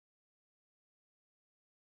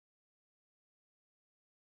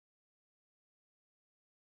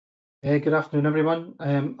Good afternoon, everyone.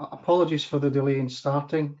 Apologies for the delay in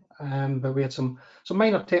starting, but we had some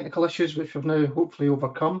minor technical issues which we've now hopefully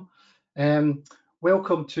overcome.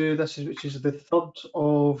 Welcome to this, which is the third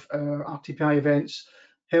of our RTPI events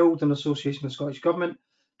held in association with the Scottish Government,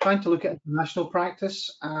 trying to look at international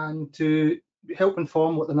practice and to help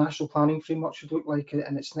inform what the national planning framework should look like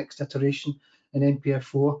in its next iteration in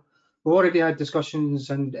NPF4. We've already had discussions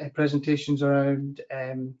and presentations around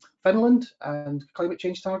Finland and climate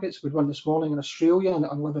change targets. We'd one this morning in Australia on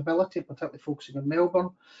livability, particularly focusing on Melbourne.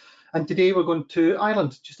 And today we're going to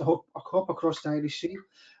Ireland, just a hop across the Irish Sea.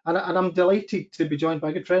 And I'm delighted to be joined by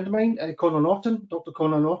a good friend of mine, Conor Norton, Dr.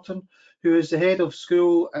 Conor Norton, who is the head of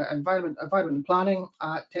school environment and planning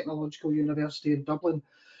at Technological University in Dublin.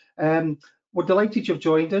 We're delighted you've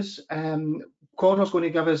joined us. Conor's going to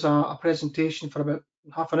give us a presentation for about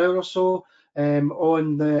half an hour or so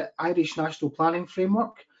on the Irish National Planning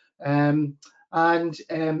Framework. And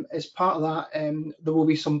as part of that, there will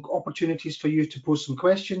be some opportunities for you to pose some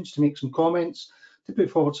questions, to make some comments, to put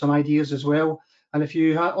forward some ideas as well. And if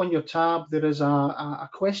you have on your tab, there is a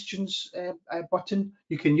questions button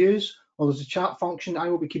you can use, or there's a chat function. I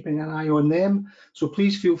will be keeping an eye on them. So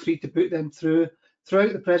please feel free to put them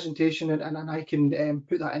throughout the presentation, and I can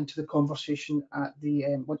put that into the conversation at the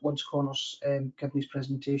once Conor's given his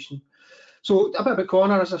presentation. So a bit about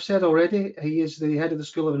Conor, as I've said already, he is the head of the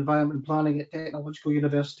School of Environment and Planning at Technological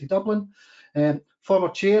University Dublin, former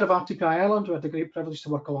chair of RTPI Ireland. We had the great privilege to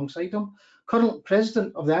work alongside him, current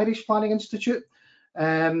president of the Irish Planning Institute.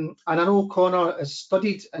 And I know Conor has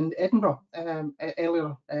studied in Edinburgh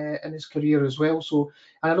earlier in his career as well. So,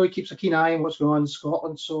 and I know he keeps a keen eye on what's going on in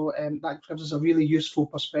Scotland. So that gives us a really useful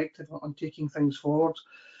perspective on taking things forward.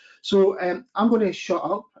 So I'm going to shut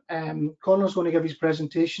up. Conor's going to give his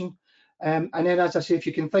presentation. And then, as I say, if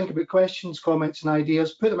you can think about questions, comments and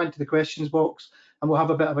ideas, put them into the questions box and we'll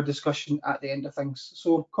have a bit of a discussion at the end of things.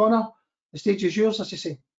 So Conor, the stage is yours, as you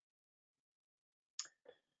say.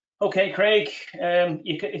 Okay, Craig,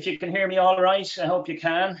 if you can hear me all right, I hope you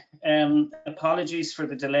can. Apologies for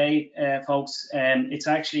the delay, folks. It's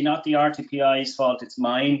actually not the RTPI's fault, it's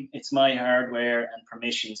mine. It's my hardware and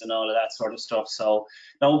permissions and all of that sort of stuff. So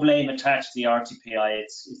no blame attached to the RTPI,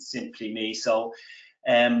 it's simply me. So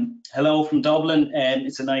hello from Dublin.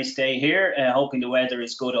 It's a nice day here. Hoping the weather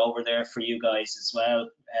is good over there for you guys as well.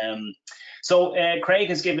 So Craig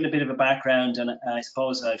has given a bit of a background, and I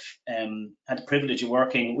suppose I've had the privilege of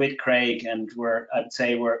working with Craig, and I'd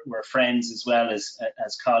say we're friends as well as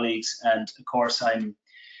colleagues. And of course,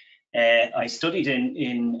 I studied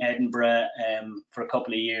in Edinburgh for a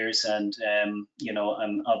couple of years, and you know,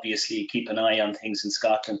 I'm obviously keep an eye on things in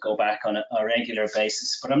Scotland, go back on a regular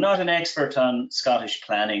basis. But I'm not an expert on Scottish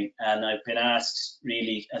planning, and I've been asked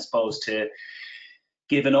really, I suppose, to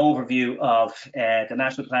give an overview of the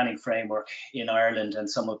national planning framework in Ireland and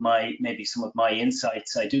maybe some of my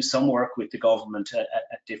insights. I do some work with the government at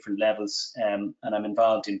different levels, and I'm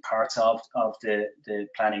involved in parts of the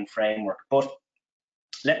planning framework. But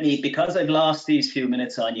because I've lost these few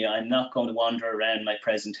minutes on you, I'm not going to wander around my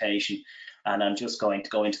presentation, and I'm just going to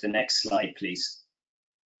go into the next slide, please.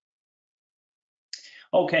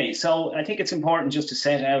 Okay, so I think it's important just to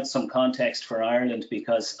set out some context for Ireland,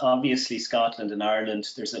 because obviously Scotland and Ireland,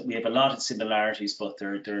 we have a lot of similarities, but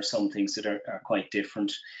there are some things that are quite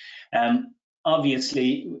different.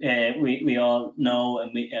 Obviously, we all know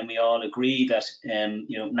and we all agree that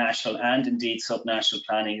you know, national and indeed subnational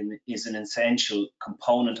planning is an essential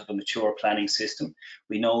component of a mature planning system.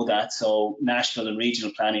 We know that. So national and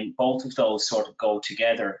regional planning, both of those sort of go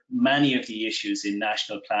together. Many of the issues in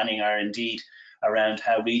national planning are indeed around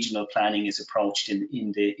how regional planning is approached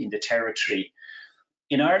in the territory.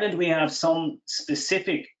 In Ireland, we have some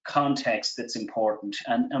specific context that's important,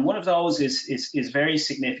 and one of those is very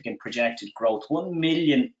significant projected growth, 1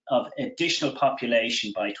 million of additional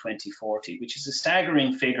population by 2040, which is a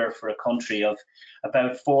staggering figure for a country of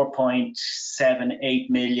about 4.78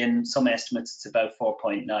 million. Some estimates it's about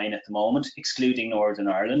 4.9 at the moment, excluding Northern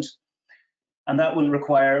Ireland. And that will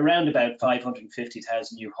require around about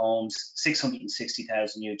 550,000 new homes,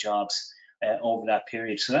 660,000 new jobs over that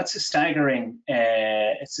period. So that's a staggering,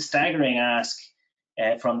 it's a staggering ask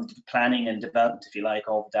from planning and development, if you like,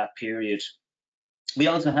 over that period. We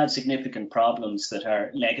also have significant problems that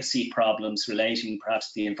are legacy problems relating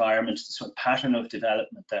perhaps to the environment, the sort of pattern of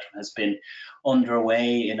development that has been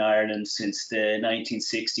underway in Ireland since the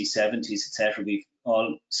 1960s, 70s, etc.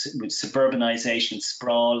 With suburbanization,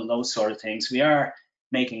 sprawl, those sort of things. We are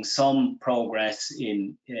making some progress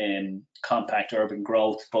in compact urban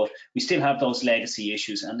growth, but we still have those legacy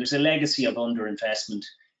issues, and there's a legacy of underinvestment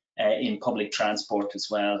in public transport as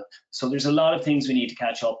well. So there's a lot of things we need to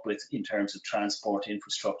catch up with in terms of transport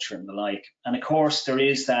infrastructure and the like. And of course, there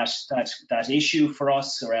is that issue for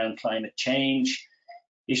us around climate change,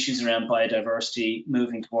 issues around biodiversity,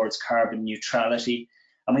 moving towards carbon neutrality.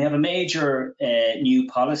 And we have a major new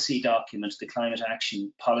policy document, the Climate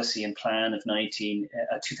Action Policy and Plan of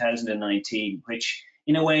 2019, which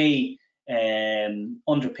in a way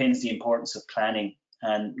underpins the importance of planning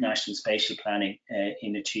and national spatial planning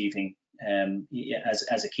in achieving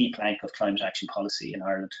as a key plank of climate action policy in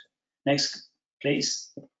Ireland. Next,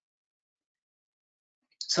 please.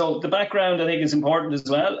 So the background, I think, is important as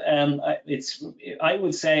well. I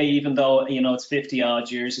would say, even though it's 50 odd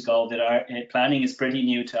years ago, that our planning is pretty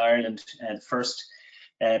new to Ireland. The first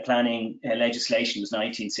planning legislation was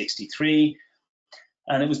 1963.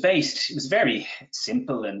 And it was very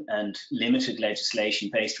simple and limited legislation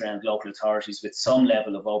based around local authorities with some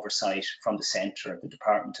level of oversight from the centre, the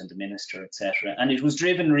department and the minister, etc. And it was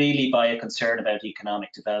driven really by a concern about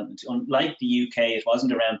economic development. Unlike the UK, it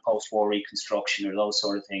wasn't around post-war reconstruction or those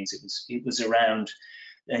sort of things. It was around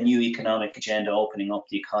a new economic agenda, opening up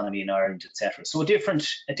the economy in Ireland, etc. So a different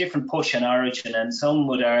push and origin. And some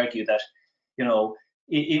would argue that,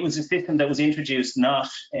 it was a system that was introduced not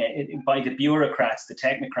by the bureaucrats, the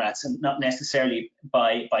technocrats, and not necessarily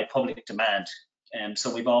by public demand.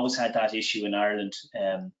 So we've always had that issue in Ireland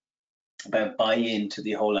about buy-in to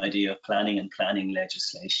the whole idea of planning and planning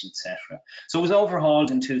legislation, etc. So it was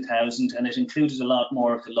overhauled in 2000, and it included a lot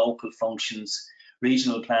more of the local functions,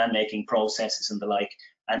 regional plan making processes and the like,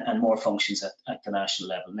 and more functions at the national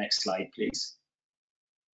level. Next slide, please.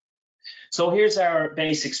 So here's our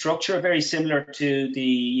basic structure, very similar to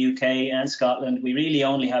the UK and Scotland. We really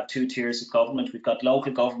only have two tiers of government. We've got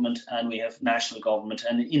local government and we have national government.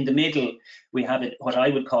 And in the middle, we have what I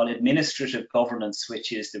would call administrative governance,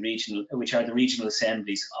 which are the regional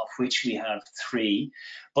assemblies, of which we have 3,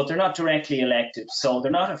 but they're not directly elected. So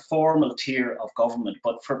they're not a formal tier of government,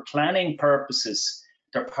 but for planning purposes,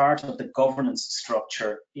 they're part of the governance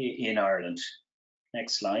structure in Ireland.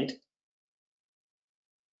 Next slide.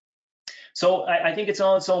 So I think it's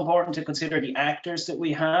also important to consider the actors that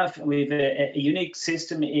we have. We have a unique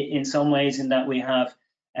system in some ways in that we have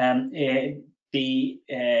the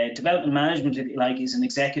development management, if you like, is an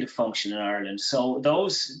executive function in Ireland. So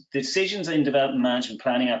those decisions in development management,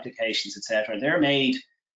 planning applications, etc., they're made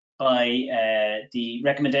by the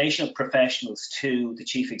recommendation of professionals to the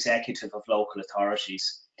chief executive of local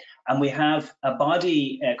authorities. And we have a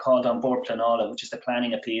body called An Bord Pleanála, which is the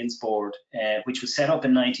Planning Appeals Board, which was set up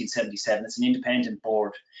in 1977. It's an independent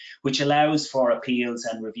board, which allows for appeals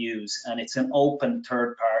and reviews, and it's an open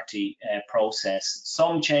third-party process.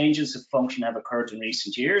 Some changes of function have occurred in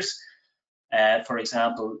recent years. For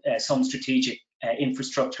example, some strategic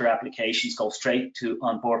infrastructure applications go straight to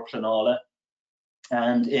An Bord Pleanála.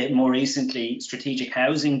 And more recently, strategic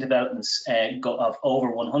housing developments of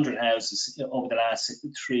over 100 houses over the last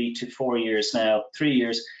 3 to 4 years now, 3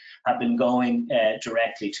 years, have been going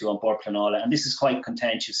directly to An Bord Pleanála. And this is quite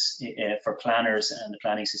contentious for planners and the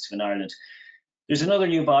planning system in Ireland. There's another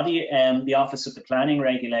new body, the Office of the Planning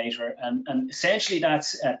Regulator, and essentially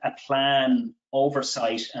that's a plan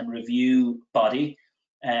oversight and review body.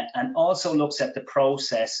 And also looks at the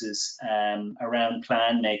processes around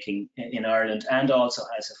plan making in Ireland, and also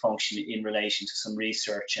has a function in relation to some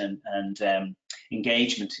research and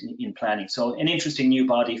engagement in planning. So an interesting new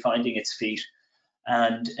body finding its feet.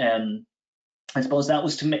 And I suppose that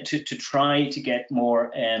was to try to get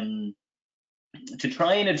more, to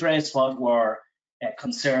try and address what were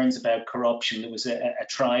concerns about corruption. There was a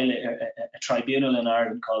tribunal in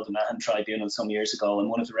Ireland called the Mahon Tribunal some years ago, and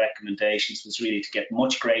one of the recommendations was really to get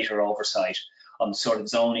much greater oversight on the sort of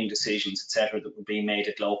zoning decisions, etc., that were being made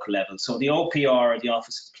at local level. So the OPR, the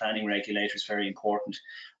Office of the Planning Regulator, is very important,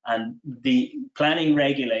 and the planning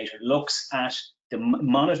regulator looks at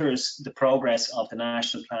monitors the progress of the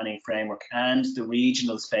national planning framework and the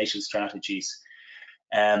regional spatial strategies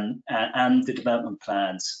and the development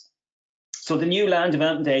plans. So the new Land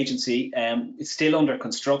Development Agency is still under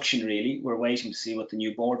construction, really. We're waiting to see what the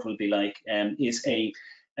new board will be like. Is a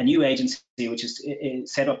new agency which is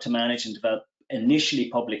set up to manage and develop initially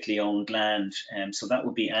publicly owned land. So that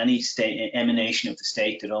would be any state emanation of the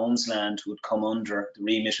state that owns land would come under the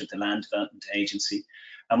remit of the Land Development Agency.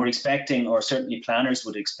 And we're expecting, or certainly planners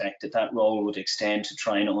would expect, that that role would extend to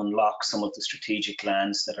try and unlock some of the strategic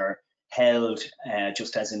lands that are held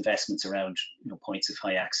just as investments around points of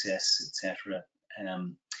high access, etc.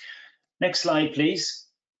 Next slide, please.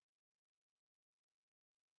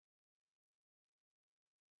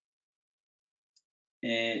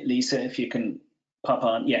 Lisa, if you can pop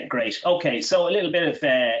on. Yeah, great. Okay, so a little bit of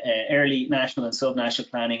early national and sub-national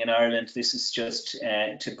planning in Ireland. This is just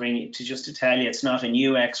to tell you, it's not a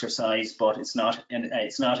new exercise, but it's not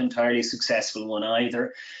entirely successful one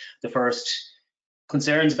either. The first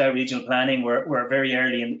concerns about regional planning were very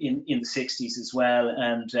early in the 60s as well,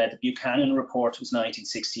 and the Buchanan report was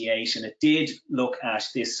 1968, and it did look at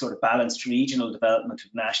this sort of balanced regional development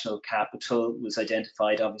of national capital. Was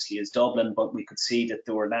identified obviously as Dublin, but we could see that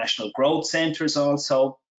there were national growth centres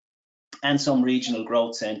also, and some regional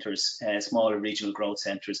growth centres, smaller regional growth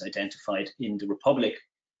centres identified in the Republic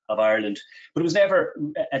of Ireland, but it was never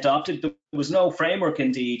adopted. There was no framework,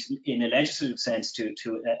 indeed, in a legislative sense to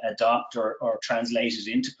adopt or translate it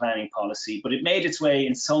into planning policy, but it made its way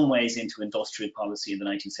in some ways into industrial policy in the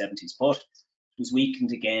 1970s, but it was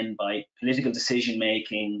weakened again by political decision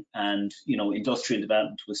making, and industrial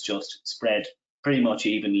development was just spread pretty much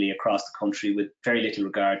evenly across the country with very little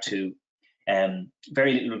regard to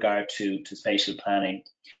spatial planning.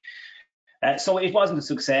 So it wasn't a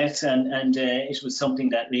success, and it was something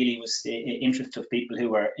that really was the interest of people who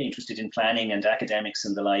were interested in planning and academics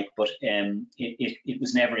and the like, but it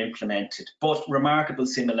was never implemented. But remarkable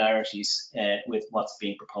similarities with what's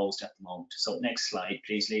being proposed at the moment. So next slide,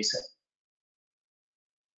 please, Lisa.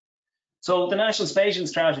 So the National Spatial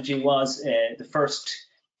Strategy was the first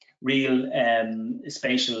real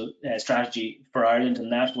spatial strategy for Ireland,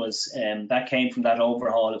 and that came from that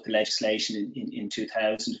overhaul of the legislation in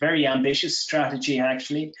 2000. Very ambitious strategy,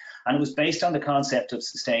 actually, and it was based on the concept of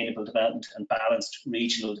sustainable development and balanced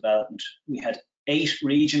regional development. We had 8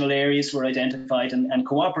 regional areas were identified, and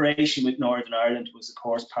cooperation with Northern Ireland was, of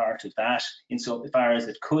course, part of that insofar as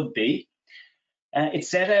it could be. It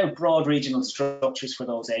set out broad regional structures for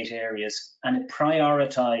those 8 areas, and it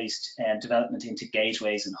prioritised development into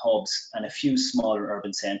gateways and hubs and a few smaller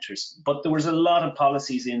urban centres. But there was a lot of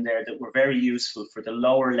policies in there that were very useful for the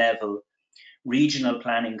lower level regional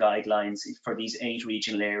planning guidelines for these 8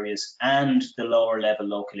 regional areas and the lower level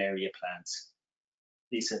local area plans.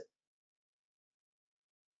 Lisa.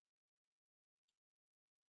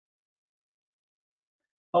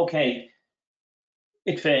 Okay.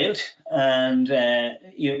 It failed, and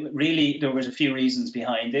really there was a few reasons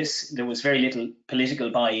behind this. There was very little political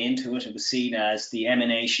buy-in to it. It was seen as the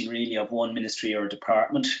emanation really of one ministry or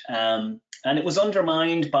department, and it was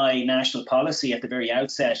undermined by national policy at the very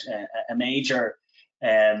outset. A major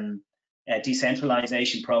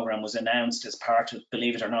decentralisation programme was announced as part of,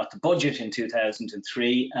 believe it or not, the budget in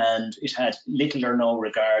 2003, and it had little or no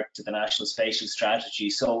regard to the National Spatial Strategy.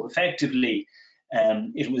 So effectively,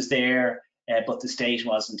 it was there, but the state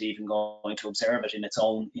wasn't even going to observe it in its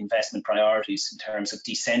own investment priorities in terms of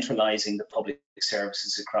decentralising the public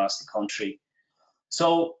services across the country.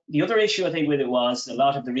 So the other issue, I think, with it was a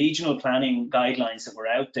lot of the regional planning guidelines that were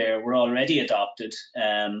out there were already adopted,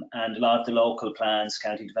 and a lot of the local plans,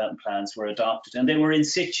 county development plans, were adopted, and they were in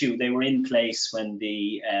situ, they were in place when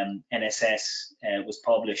the NSS was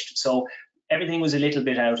published. So everything was a little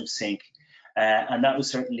bit out of sync. And that was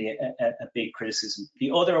certainly a big criticism.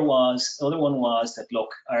 The other one was that,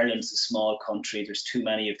 look, Ireland's a small country. There's too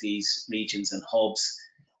many of these regions and hubs.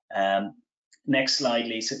 Next slide,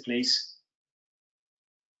 Lisa, please.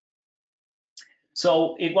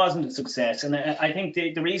 So it wasn't a success. And I think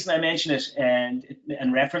the reason I mention it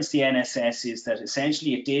and reference the NSS is that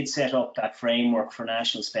essentially it did set up that framework for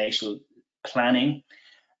national spatial planning.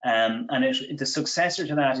 And the successor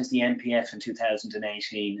to that is the NPF in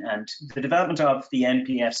 2018, and the development of the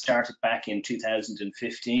NPF started back in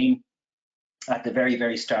 2015 at the very,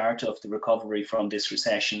 very start of the recovery from this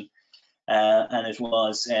recession, and it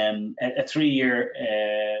was a 3-year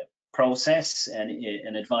process, and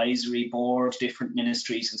an advisory board, different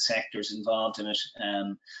ministries and sectors involved in it.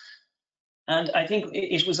 And I think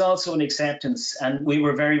it was also an acceptance, and we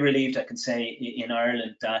were very relieved, I can say, in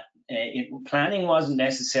Ireland that planning wasn't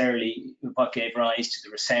necessarily what gave rise to the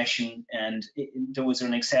recession, and there was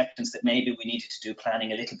an acceptance that maybe we needed to do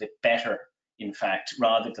planning a little bit better, in fact,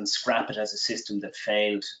 rather than scrap it as a system that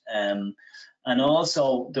failed. And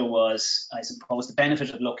also there was, I suppose, the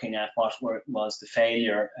benefit of looking at what were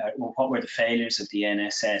the failures of the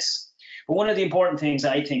NSS. But one of the important things,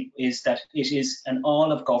 I think, is that it is an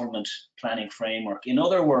all-of-government planning framework. In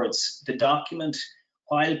other words, the document,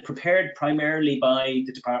 while prepared primarily by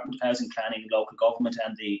the Department of Housing, Planning and Local Government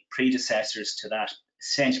and the predecessors to that,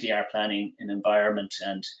 essentially our Planning and Environment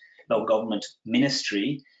and Local Government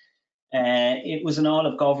Ministry, it was an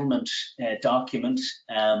all-of-government document,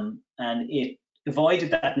 and it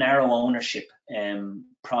avoided that narrow ownership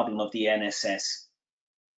problem of the NSS.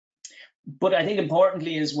 But I think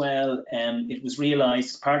importantly as well, it was realised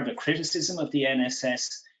as part of a criticism of the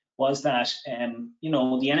NSS was that, you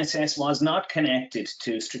know, the NSS was not connected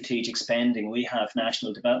to strategic spending. We have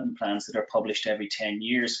national development plans that are published every 10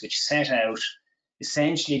 years, which set out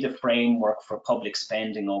essentially the framework for public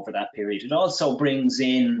spending over that period. It also brings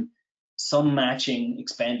in some matching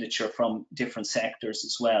expenditure from different sectors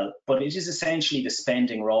as well, but it is essentially the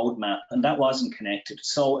spending roadmap, and that wasn't connected.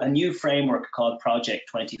 So a new framework called Project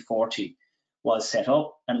 2040 was set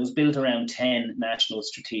up, and it was built around 10 national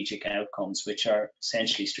strategic outcomes, which are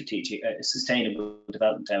essentially strategic sustainable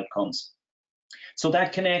development outcomes. So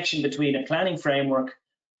that connection between a planning framework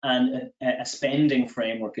and a spending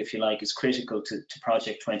framework, if you like, is critical to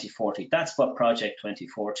Project 2040. That's what Project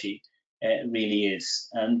 2040 really is,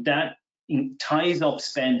 and that ties up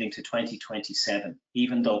spending to 2027,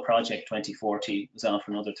 even though Project 2040 was on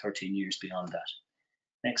for another 13 years beyond that.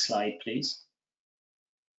 Next slide, please.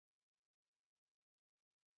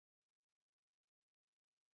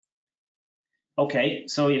 Okay,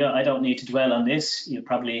 so you know, I don't need to dwell on this. You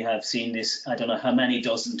probably have seen this, I don't know how many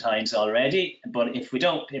dozen times already, but if we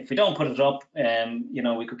don't put it up, you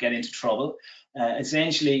know, we could get into trouble.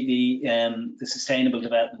 Essentially, the Sustainable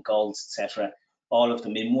Development Goals, etc., all of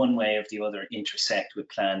them in one way or the other intersect with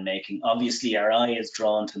plan making. Obviously, our eye is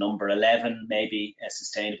drawn to number 11, maybe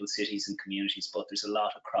sustainable cities and communities, but there's a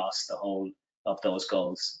lot across the whole of those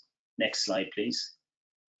goals. Next slide, please.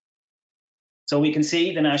 So we can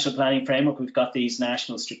see the national planning framework. We've got these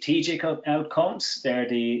national strategic outcomes. They're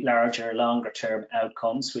the larger, longer term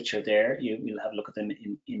outcomes, which are there. We'll have a look at them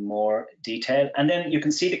in more detail. And then you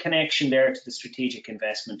can see the connection there to the strategic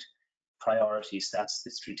investment priorities. That's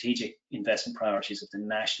the strategic investment priorities of the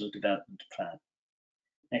National Development Plan.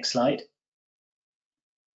 Next slide.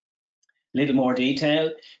 A little more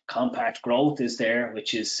detail. Compact growth is there,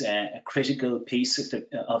 which is a critical piece of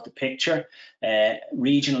the picture.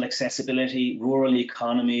 Regional accessibility, rural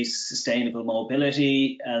economies, sustainable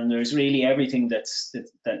mobility, and there's really everything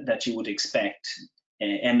that you would expect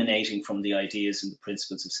emanating from the ideas and the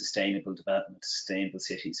principles of sustainable development, sustainable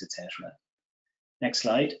cities, etc. Next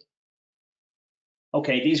slide.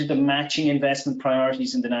 Okay, these are the matching investment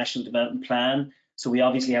priorities in the National Development Plan. So we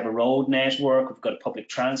obviously have a road network, we've got a public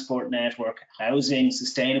transport network, housing,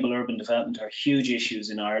 sustainable urban development are huge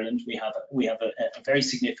issues in Ireland. We have a very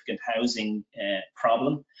significant housing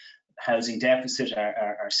problem, housing deficit.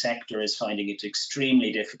 Our sector is finding it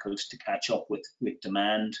extremely difficult to catch up with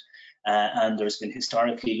demand. And there's been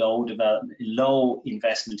historically low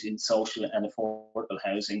investment in social and affordable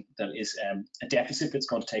housing. That is a deficit that's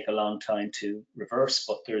going to take a long time to reverse,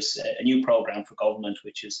 but there's a new programme for government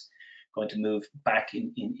which is going to move back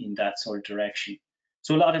in that sort of direction.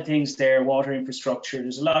 So a lot of things there, water infrastructure,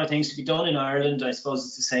 there's a lot of things to be done in Ireland. I suppose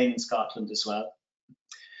it's the same in Scotland as well.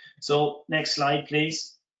 So next slide,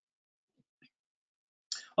 please.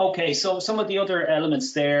 Okay, so some of the other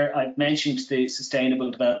elements there, I've mentioned the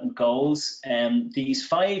Sustainable Development Goals, these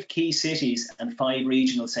 5 key cities and 5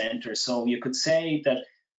 regional centres. So you could say that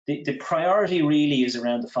the priority really is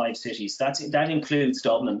around the 5 cities. That includes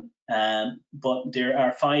Dublin, but there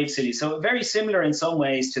are 5 cities. So very similar in some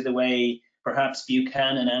ways to the way perhaps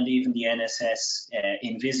Buchanan and even the NSS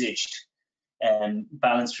envisaged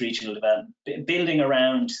balanced regional development, building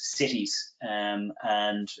around cities and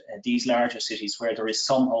these larger cities where there is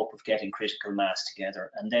some hope of getting critical mass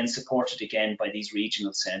together, and then supported again by these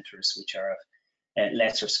regional centres, which are of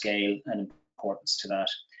lesser scale and importance to that.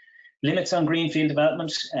 Limits on greenfield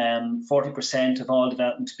development, 40% of all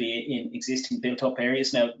development to be in existing built-up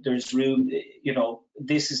areas. Now, there's room, you know,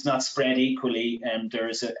 this is not spread equally, and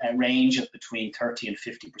there's a range of between 30 and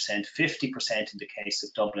 50%, 50% in the case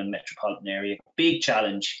of Dublin metropolitan area. Big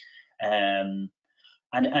challenge, and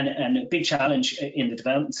a big challenge in the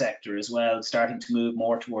development sector as well, starting to move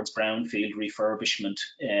more towards brownfield refurbishment,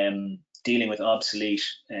 dealing with obsolete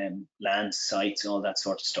land sites, all that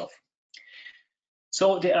sort of stuff.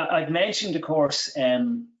 So I've mentioned, of course,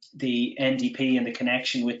 the NDP and the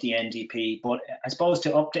connection with the NDP, but I suppose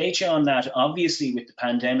to update you on that, obviously with the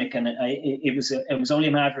pandemic, and it was only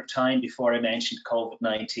a matter of time before I mentioned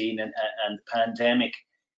COVID-19 and the pandemic,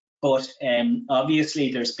 but obviously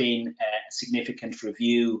there's been a significant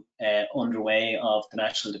review underway of the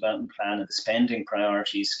National Development Plan and the spending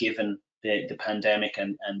priorities given the pandemic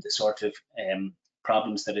and the sort of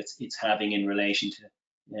problems that it's having in relation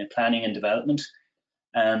to planning and development.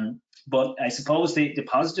 But I suppose the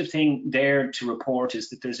positive thing there to report is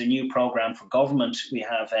that there's a new programme for government. We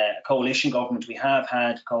have a coalition government. We have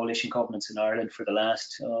had coalition governments in Ireland for the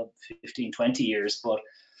last 15, 20 years, but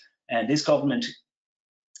this government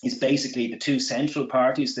is basically the 2 central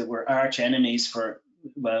parties that were arch enemies for,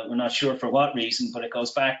 well, we're not sure for what reason, but it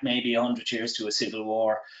goes back maybe 100 years to a civil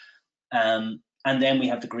war. And then we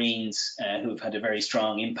have the Greens, who've had a very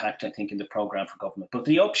strong impact, I think, in the programme for government. But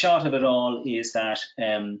the upshot of it all is that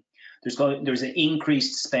there's an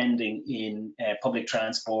increased spending in public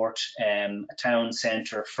transport, a town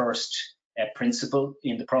centre first principle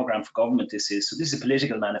in the programme for government. So this is a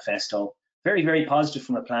political manifesto, very, very positive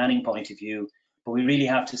from a planning point of view, but we really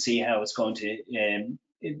have to see how it's going to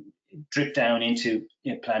drip down into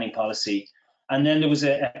planning policy. And then there was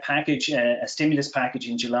a package, a stimulus package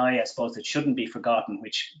in July, I suppose, that shouldn't be forgotten,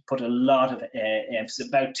 which put a lot of emphasis,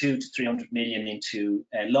 about 200 to 300 million into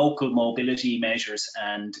local mobility measures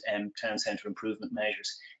and town centre improvement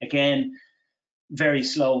measures. Again, very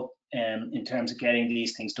slow in terms of getting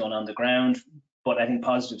these things done on the ground, but I think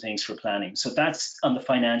positive things for planning. So that's on the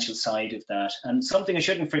financial side of that. And something I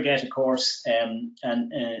shouldn't forget, of course, and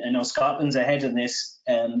I know Scotland's ahead in this,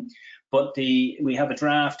 but we have a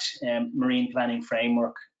draft marine planning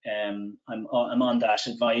framework. I'm on that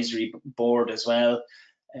advisory board as well,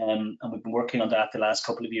 and we've been working on that the last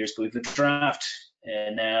couple of years. But we've a draft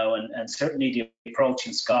now, and certainly the approach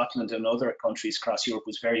in Scotland and other countries across Europe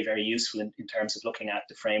was very, very useful in terms of looking at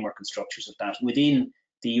the framework and structures of that within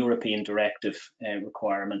the European directive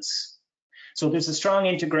requirements. So there's a strong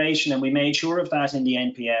integration, and we made sure of that in the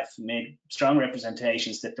NPF, made strong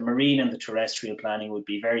representations that the marine and the terrestrial planning would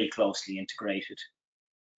be very closely integrated.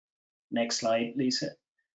 Next slide, Lisa.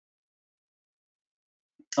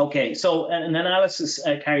 Okay, so an analysis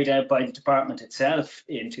carried out by the department itself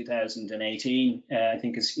in 2018, I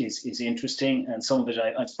think is interesting, and some of it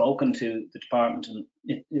I've spoken to the department,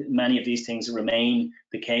 and many of these things remain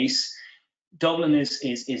the case. Dublin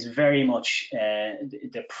is very much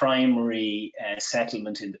the primary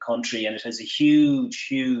settlement in the country, and it has a huge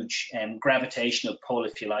gravitational pull,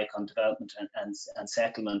 if you like, on development and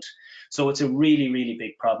settlement. So it's a really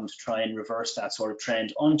big problem to try and reverse that sort of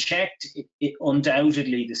trend. Unchecked,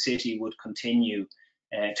 undoubtedly the city would continue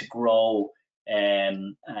to grow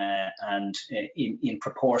and in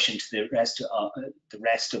proportion to the rest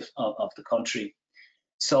of the country.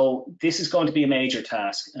 So this is going to be a major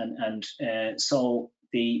task, and so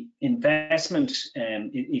the investment,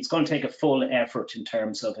 it's going to take a full effort in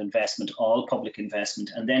terms of investment, all public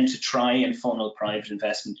investment, and then to try and funnel private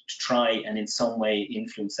investment to try and in some way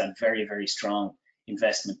influence that very strong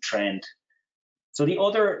investment trend. So the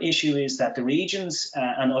other issue is that the regions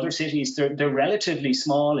and other cities, they're relatively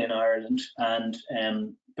small in Ireland, and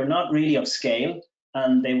they're not really of scale,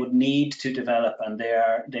 and they would need to develop, and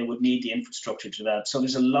they would need the infrastructure to develop. So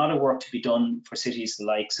there's a lot of work to be done for cities the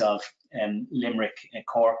likes of Limerick and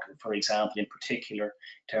Cork, for example, in particular,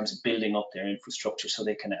 in terms of building up their infrastructure so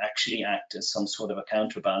they can actually act as some sort of a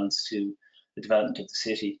counterbalance to the development of the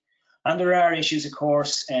city. And there are issues, of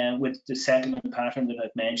course, with the settlement pattern that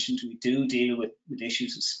I've mentioned. We do deal with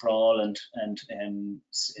issues of sprawl and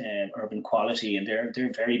urban quality, and they're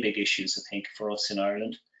very big issues, I think, for us in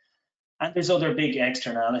Ireland. And there's other big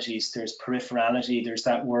externalities. There's peripherality. There's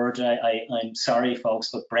that word, I'm sorry,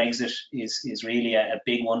 folks, but Brexit is really a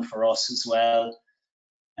big one for us as well.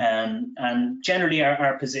 And generally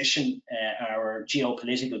our position, our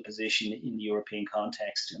geopolitical position in the European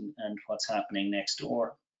context and what's happening next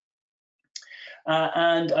door.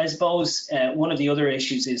 And I suppose one of the other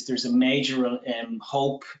issues is there's a major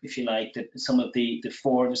hope, if you like, that some of there's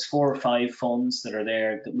 4 or 5 funds that are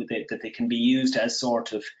there that they can be used as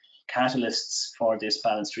sort of catalysts for this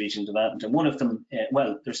balanced regional development. And one of them,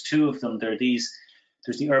 well, there's 2 of them. There's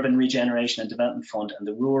the Urban Regeneration and Development Fund and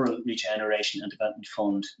the Rural Regeneration and Development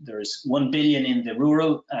Fund. There's 1 billion in the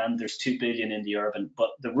rural and there's 2 billion in the urban.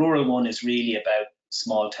 But the rural one is really about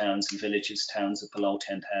small towns and villages, towns of below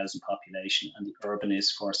 10,000 population, and the urban is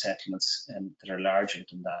for settlements that are larger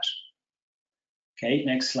than that. Okay,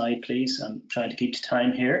 next slide, please. I'm trying to keep to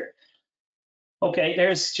time here. Okay,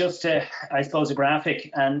 there's just, I suppose, a graphic,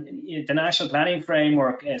 and the National Planning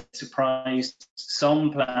Framework surprised some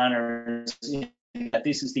planners that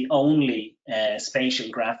this is the only spatial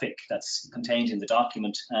graphic that's contained in the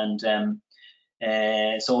document, and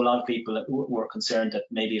so a lot of people were concerned that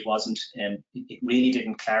maybe it wasn't, it really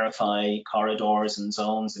didn't clarify corridors and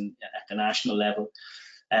zones at the national level.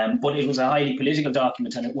 But it was a highly political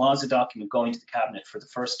document, and it was a document going to the Cabinet for the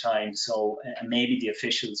first time, so maybe the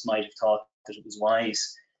officials might have thought that it was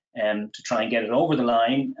wise to try and get it over the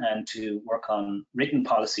line and to work on written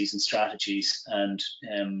policies and strategies, and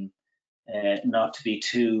not to be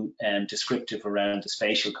too descriptive around the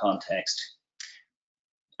spatial context.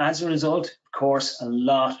 As a result, of course, a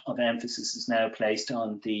lot of emphasis is now placed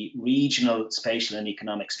on the regional spatial and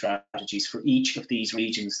economic strategies for each of these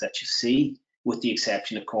regions that you see, with the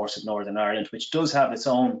exception, of course, of Northern Ireland, which does have its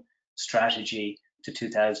own strategy, to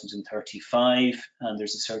 2035, and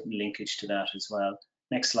there's a certain linkage to that as well.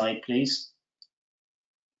 Next slide, please.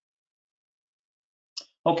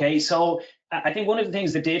 Okay, so I think one of the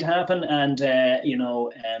things that did happen, and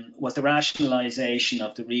was the rationalisation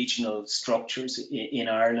of the regional structures in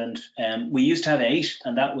Ireland. We used to have 8,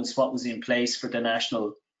 and that was what was in place for the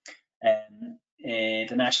national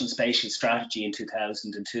spatial strategy in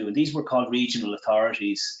 2002. And these were called regional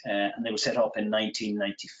authorities, and they were set up in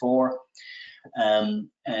 1994.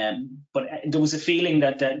 But there was a feeling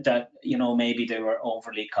that maybe they were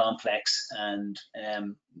overly complex and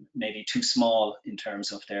maybe too small in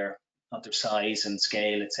terms of their size and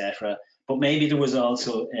scale, etc. But maybe there was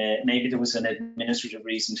also an administrative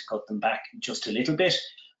reason to cut them back just a little bit.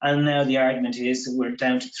 And now the argument is that we're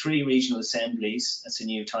down to 3 regional assemblies. That's a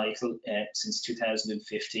new title since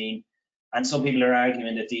 2015. And some people are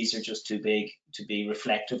arguing that these are just too big to be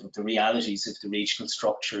reflective of the realities of the regional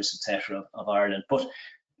structures, etc., of Ireland. But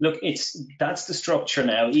look, that's the structure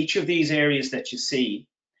now. Each of these areas that you see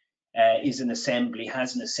has an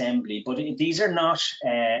assembly, but these are not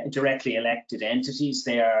directly elected entities.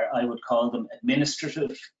 They are, I would call them,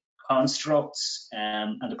 administrative constructs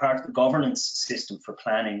and a part of the governance system for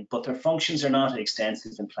planning, but their functions are not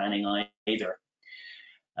extensive in planning either.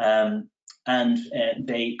 And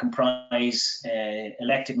they comprise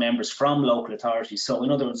elected members from local authorities. So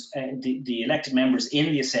in other words, the elected members in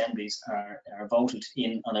the assemblies are voted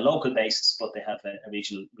in on a local basis, but they have a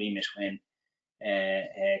regional remit when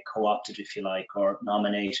co-opted, if you like, or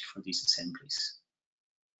nominated for these assemblies.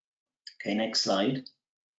 Okay, next slide.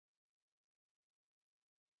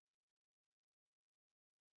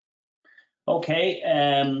 Okay,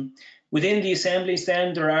 within the assemblies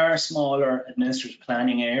then there are smaller administrative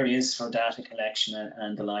planning areas for data collection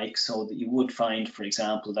and the like, so that you would find, for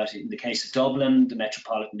example, that in the case of Dublin, the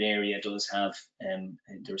metropolitan area does have,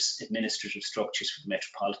 there's administrative structures for the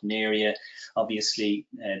metropolitan area. Obviously,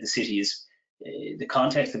 the city is, the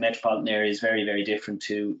context of the metropolitan area is very, very different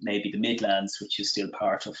to maybe the Midlands, which is still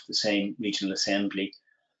part of the same regional assembly.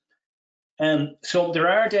 So there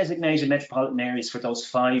are designated metropolitan areas for those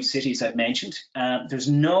 5 cities I've mentioned. There's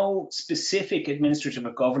no specific administrative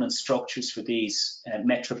or governance structures for these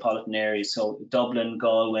metropolitan areas, so Dublin,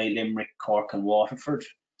 Galway, Limerick, Cork and Waterford.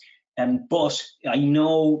 But I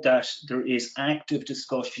know that there is active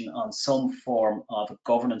discussion on some form of a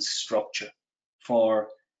governance structure for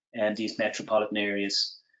these metropolitan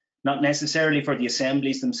areas. Not necessarily for the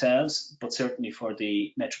assemblies themselves, but certainly for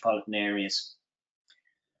the metropolitan areas.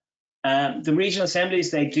 The regional assemblies,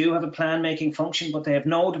 they do have a plan-making function, but they have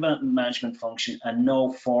no development management function and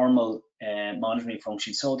no formal monitoring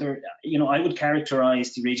function. So they're, I would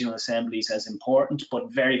characterise the regional assemblies as important,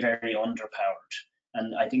 but very, very underpowered.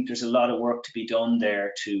 And I think there's a lot of work to be done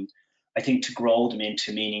there to grow them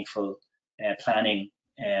into meaningful planning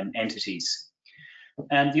entities.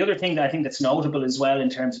 And the other thing that I think that's notable as well in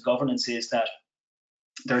terms of governance is that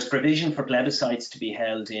there's provision for plebiscites to be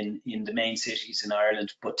held in the main cities in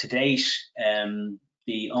Ireland, but to date,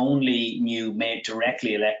 the only new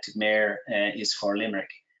directly elected mayor is for Limerick.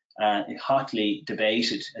 Hotly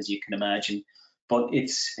debated, as you can imagine, but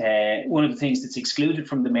it's one of the things that's excluded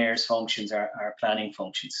from the mayor's functions are planning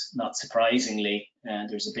functions. Not surprisingly,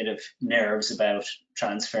 there's a bit of nerves about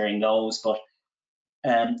transferring those, but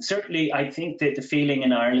certainly I think that the feeling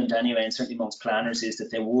in Ireland anyway, and certainly amongst planners, is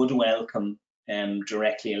that they would welcome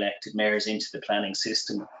directly elected mayors into the planning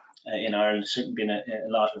system in Ireland. There's certainly been a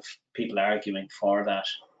lot of people arguing for that.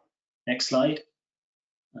 Next slide.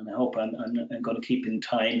 And I hope I'm going to keep in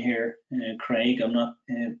time here, Craig. I'm not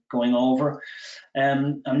going over.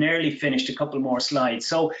 I'm nearly finished. A couple more slides.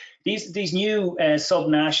 So these new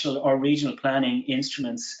sub-national or regional planning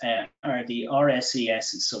instruments are the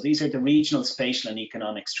RSESs. So these are the regional spatial and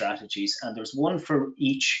economic strategies, and there's one for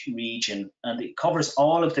each region, and it covers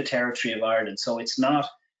all of the territory of Ireland. So it's not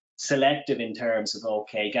selective in terms of,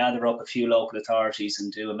 okay, gather up a few local authorities and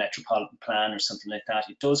do a metropolitan plan or something like that.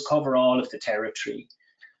 It does cover all of the territory.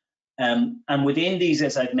 And within these,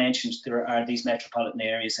 as I've mentioned, there are these metropolitan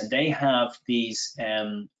areas, and they have these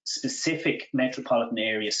specific metropolitan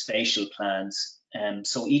area spatial plans.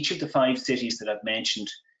 So each of the 5 cities that I've mentioned,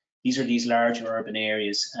 these are these large urban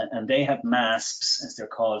areas, and they have MASPs, as they're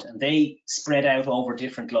called, and they spread out over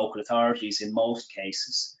different local authorities in most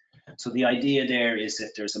cases. So the idea there is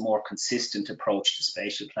that there's a more consistent approach to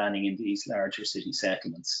spatial planning in these larger city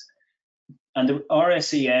settlements. And the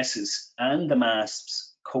RSESs and the MASPs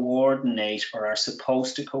coordinate, or are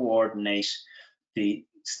supposed to coordinate, the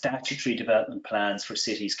statutory development plans for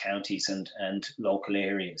cities, counties and local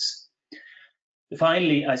areas.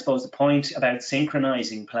 Finally, I suppose the point about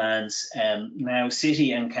synchronizing plans, now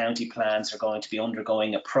city and county plans are going to be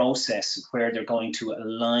undergoing a process where they're going to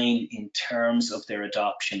align in terms of their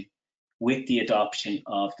adoption with the adoption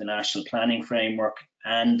of the National Planning Framework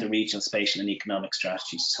and the Regional Spatial and Economic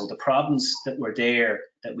Strategies. So the problems that were there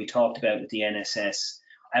that we talked about with the NSS,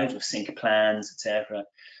 out of sync plans, etc.,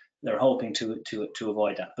 they're hoping to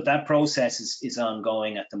avoid that. But that process is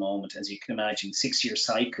ongoing at the moment. As you can imagine, 6-year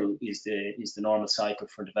cycle is the normal cycle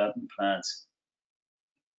for development plans.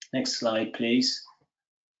 Next slide, please.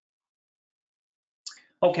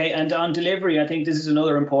 Okay, and on delivery, I think this is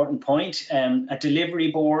another important point. A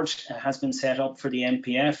delivery board has been set up for the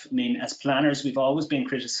NPF. I mean, as planners, we've always been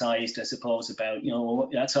criticised, I suppose, about, you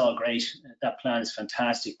know, that's all great, that plan is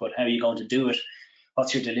fantastic, but how are you going to do it?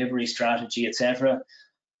 What's your delivery strategy, etc.?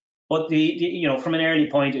 But you know, from an early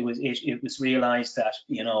point, it was realised that,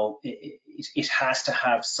 you know, it has to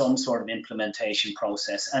have some sort of implementation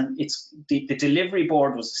process, and the delivery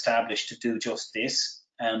board was established to do just this.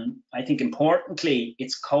 I think importantly,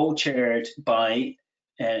 it's co-chaired by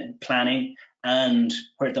planning and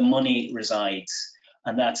where the money resides,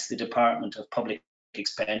 and that's the Department of Public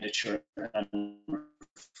Expenditure and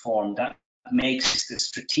Reform. That makes the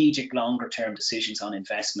strategic longer-term decisions on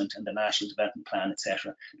investment and the National Development Plan,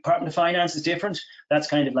 etc. Department of Finance is different. That's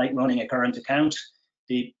kind of like running a current account.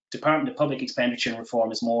 The Department of Public Expenditure and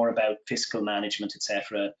Reform is more about fiscal management,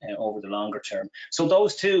 etc., over the longer term. So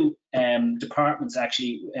those two departments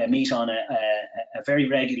actually meet on a very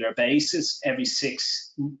regular basis, every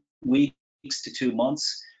 6 weeks to 2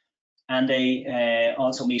 months. And they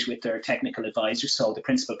also meet with their technical advisors. So the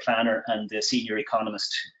principal planner and the senior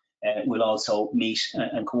economist will also meet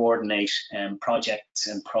and coordinate projects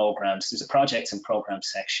and programs. There's a projects and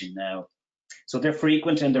programs section now. So they're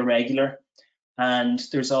frequent and they're regular. And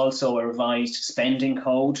there's also a revised spending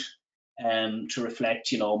code to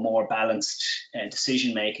reflect, you know, more balanced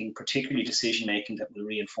decision making, particularly decision making that will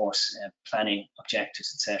reinforce planning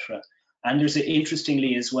objectives, etc. And there's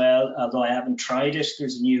interestingly as well, although I haven't tried it,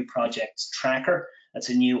 there's a new projects tracker. That's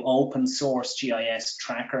a new open source GIS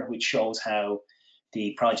tracker which shows how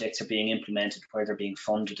the projects are being implemented, where they're being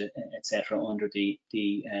funded, etc., under the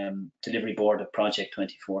delivery board of Project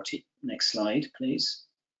 2040. Next slide, please.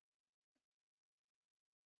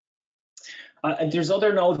 There's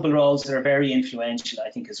other notable roles that are very influential,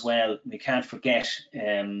 I think, as well. We can't forget,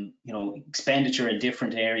 you know, expenditure in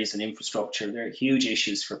different areas and infrastructure. They're huge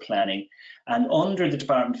issues for planning. And under the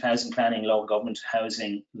Department of Housing, Planning, Local Government,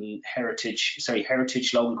 Housing, Heritage,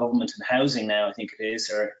 Local Government and Housing now, I think it is,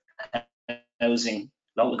 or Housing,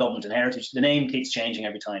 Local Government and Heritage. The name keeps changing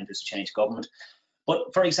every time there's a change of government.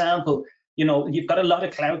 But for example, you know, you've got a lot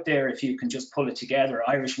of clout there if you can just pull it together.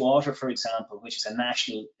 Irish Water, for example, which is a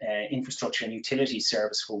national infrastructure and utility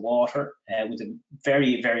service for water with a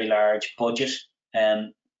very, very large budget,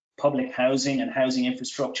 public housing and housing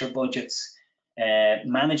infrastructure budgets,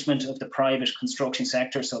 management of the private construction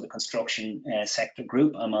sector, so the construction sector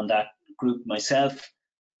group. I'm on that group myself,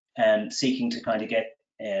 seeking to kind of get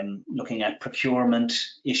looking at procurement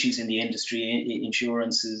issues in the industry,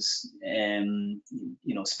 insurances,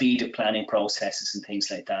 you know, speed of planning processes and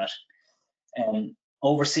things like that.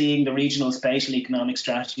 Overseeing the regional spatial economic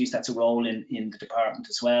strategies, that's a role in the department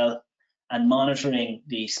as well, and monitoring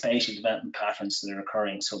the spatial development patterns that are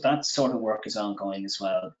occurring. So that sort of work is ongoing as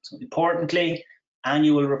well. So importantly,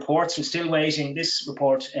 annual reports, we're still waiting. This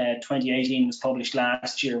report 2018 was published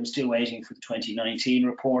last year. We're still waiting for the 2019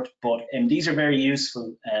 report, but these are very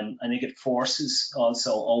useful. I think it forces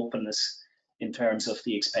also openness in terms of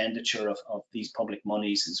the expenditure of these public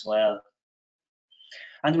monies as well.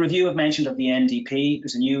 And the review I've mentioned of the NDP,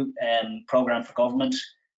 there's a new programme for government.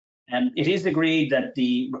 It is agreed that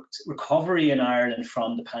the recovery in Ireland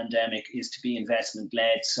from the pandemic is to be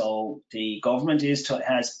investment-led. So the government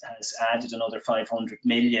has added another 500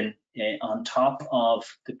 million on top of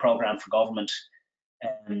the programme for government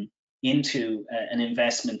into an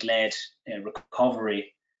investment-led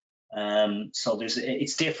recovery. So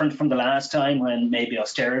it's different from the last time when maybe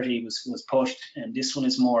austerity was pushed, and this one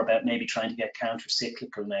is more about maybe trying to get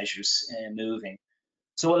counter-cyclical measures moving.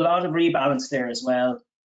 So a lot of rebalance there as well.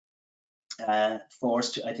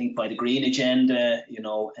 Forced, I think, by the green agenda, you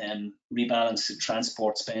know, rebalance of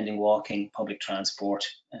transport spending, walking, public transport,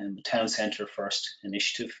 the town centre first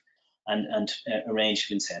initiative, and a range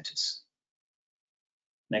of incentives.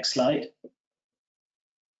 Next slide.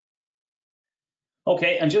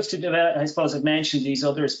 Okay, and just to develop, I suppose I've mentioned these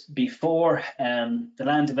others before. The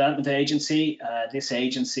Land Development Agency, this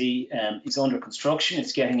agency is under construction.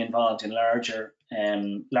 It's getting involved in larger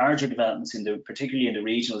developments, particularly in the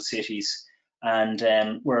regional cities. And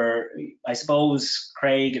I suppose,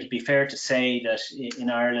 Craig, it'd be fair to say that in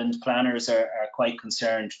Ireland, planners are quite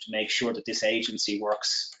concerned to make sure that this agency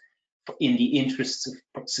works in the interests of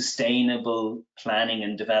sustainable planning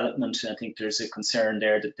and development. I think there's a concern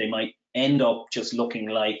there that they might end up just looking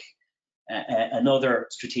like another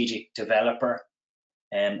strategic developer,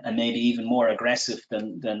 and maybe even more aggressive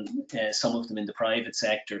than some of them in the private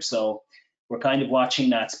sector. So we're kind of watching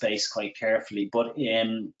that space quite carefully. But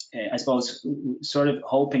I suppose sort of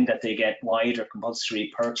hoping that they get wider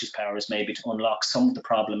compulsory purchase powers, maybe to unlock some of the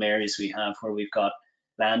problem areas we have, where we've got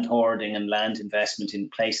land hoarding and land investment in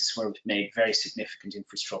places where we've made very significant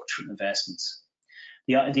infrastructure investments.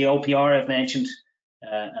 The OPR I've mentioned,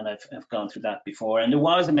 and I've gone through that before. And there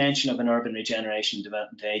was a mention of an urban regeneration and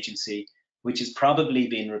development agency, which has probably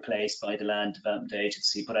been replaced by the Land Development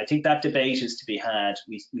Agency. But I think that debate is to be had.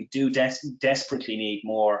 We do desperately need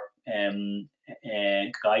more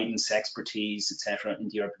guidance, expertise, etc., in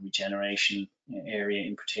the urban regeneration area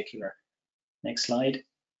in particular. Next slide.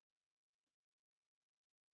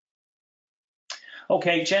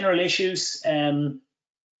 Okay, general issues.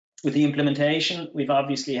 With the implementation, we've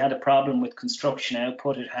obviously had a problem with construction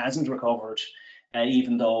output. It hasn't recovered,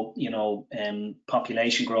 even though, you know,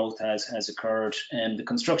 population growth has occurred. The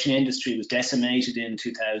construction industry was decimated in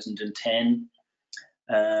 2010.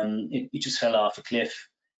 It just fell off a cliff,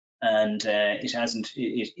 and it hasn't.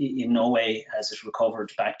 In no way has it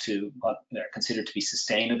recovered back to what are considered to be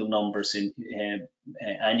sustainable numbers in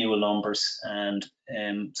annual numbers, and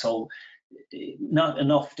so not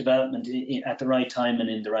enough development at the right time and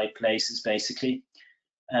in the right places, basically.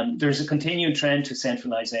 There's a continued trend to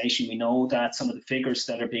centralisation. We know that some of the figures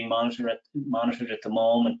that are being monitored at the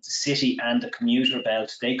moment, the city and the commuter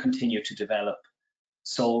belt, they continue to develop.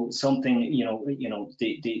 So something,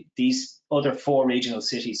 these other 4 regional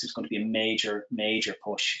cities, there's going to be a major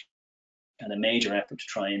push and a major effort to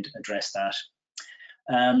try and address that.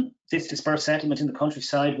 This dispersed settlement in the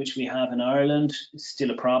countryside, which we have in Ireland, is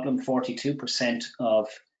still a problem. 42% of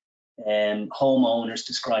homeowners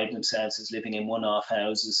describe themselves as living in one-off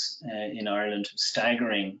houses in Ireland.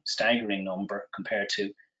 Staggering number compared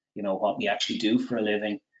to, you know, what we actually do for a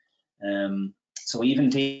living. So even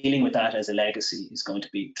dealing with that as a legacy is going to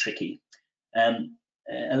be tricky.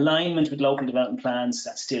 Alignment with local development plans,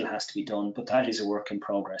 that still has to be done, but that is a work in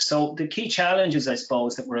progress. So the key challenges, I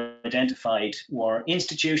suppose, that were identified were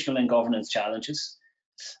institutional and governance challenges.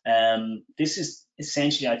 This is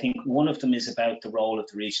essentially, I think, one of them is about the role of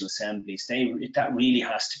the regional assemblies. That really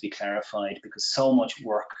has to be clarified, because so much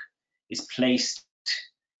work is placed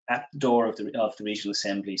at the door of the regional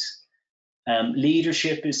assemblies.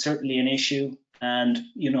 Leadership is certainly an issue. And,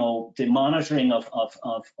 you know, the monitoring of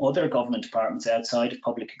other government departments outside of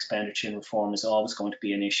public expenditure and reform is always going to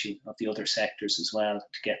be an issue, of the other sectors as well,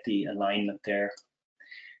 to get the alignment there.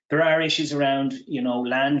 There are issues around, you know,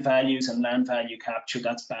 land values and land value capture.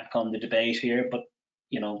 That's back on the debate here, but,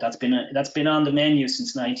 you know, that's been on the menu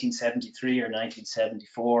since 1973 or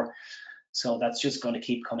 1974. So that's just going to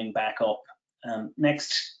keep coming back up.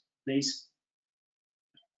 Next, please.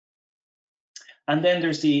 And then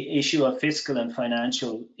there's the issue of fiscal and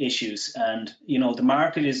financial issues. And, you know, the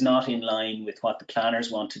market is not in line with what the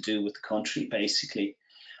planners want to do with the country, basically.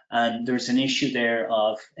 And there's an issue there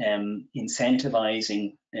of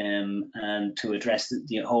incentivizing and to address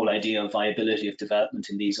the whole idea of viability of development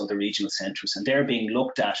in these other regional centres. And they're being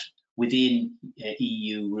looked at within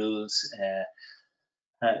EU rules,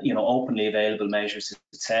 you know, openly available measures,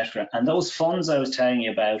 etc. And those funds I was telling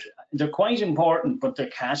you about, they're quite important, but they're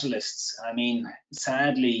catalysts. I mean,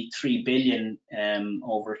 sadly, 3 billion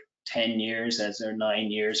over 10 years, as they're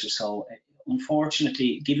 9 years or so.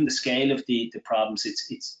 Unfortunately, given the scale of the problems,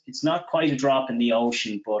 it's not quite a drop in the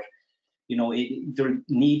ocean, but, you know, there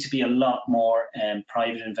need to be a lot more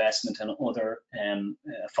private investment and other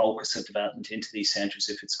focus of development into these centres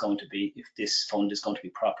if this fund is going to be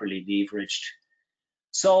properly leveraged.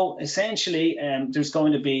 So essentially, there's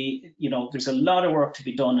going to be, you know, there's a lot of work to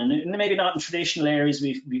be done, and maybe not in traditional areas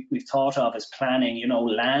we've thought of as planning, you know,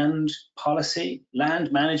 land policy,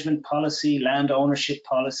 land management policy, land ownership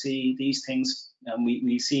policy, these things. And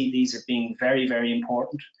we see these as being very, very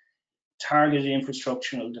important. Targeted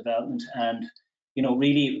infrastructural development, and, you know,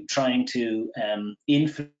 really trying to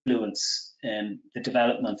influence the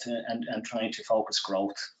development and trying to focus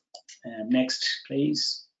growth. Next,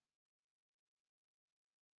 please.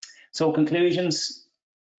 So conclusions: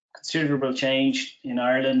 considerable change in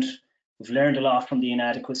Ireland. We've learned a lot from the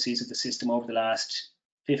inadequacies of the system over the last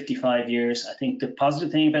 55 years. I think the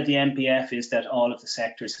positive thing about the MPF is that all of the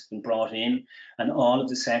sectors have been brought in, and all of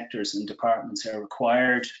the sectors and departments are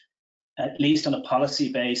required, at least on a policy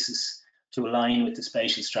basis, to align with the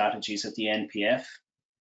spatial strategies of the NPF.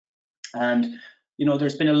 And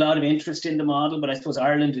there's been a lot of interest in the model, but I suppose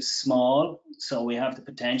Ireland is small, so we have the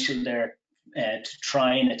potential there to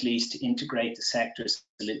try and at least integrate the sectors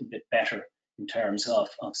a little bit better in terms of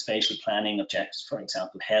spatial planning objectives, for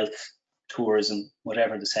example, health, tourism,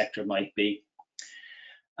 whatever the sector might be.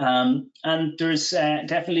 And there's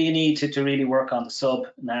definitely a need to really work on the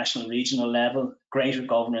sub-national, regional level. Greater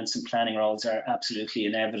governance and planning roles are absolutely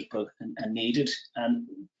inevitable and needed. And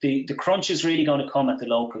the crunch is really going to come at the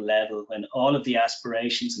local level when all of the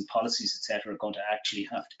aspirations and policies, etc., are going to actually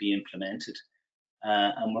have to be implemented.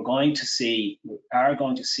 And we are going to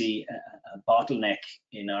see a bottleneck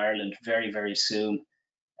in Ireland very, very soon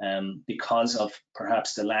because of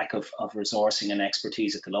perhaps the lack of resourcing and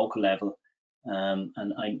expertise at the local level. And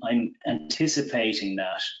I'm anticipating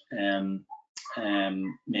that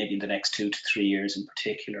maybe in the next 2 to 3 years in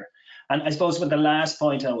particular. And I suppose what the last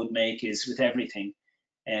point I would make is with everything,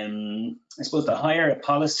 I suppose the higher a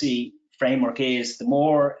policy framework is, the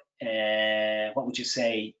more, what would you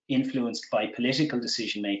say, influenced by political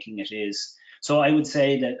decision making it is. So I would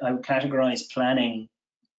say that I would categorize planning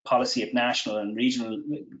policy at national and regional,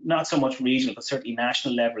 not so much regional, but certainly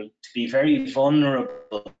national level, to be very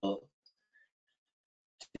vulnerable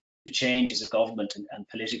changes of government and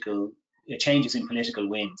political changes in political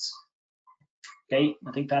winds. Okay,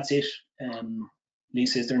 I think that's it.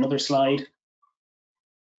 Lisa, is there another slide?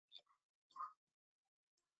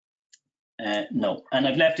 No, and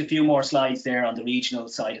I've left a few more slides there on the regional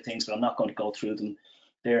side of things, but I'm not going to go through them.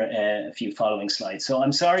 There are a few following slides. So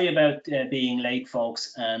I'm sorry about being late,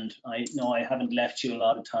 folks, and I know I haven't left you a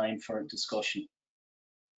lot of time for discussion.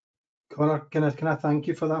 Conor, can I thank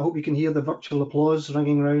you for that? I hope you can hear the virtual applause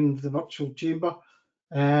ringing around the virtual chamber.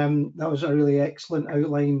 That was a really excellent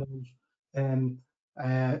outline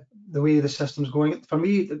of the way the system's going. For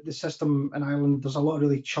me, the system in Ireland, there's a lot of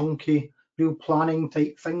really chunky, real planning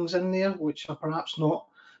type things in there, which are perhaps not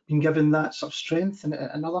been given that sort of strength in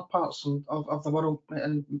other parts of the world,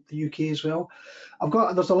 in the UK as well.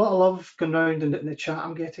 There's a lot of love going around in the chat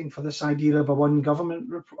I'm getting for this idea of a one government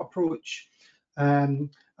approach.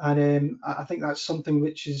 I think that's something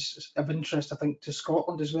which is of interest, I think, to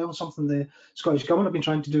Scotland as well, something the Scottish Government have been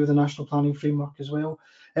trying to do with the National Planning Framework as well.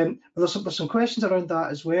 But there's some questions around that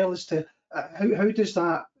as well, as to how does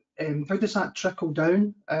that trickle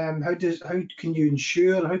down? How can you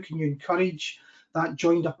ensure, how can you encourage that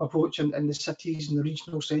joined up approach in the cities and the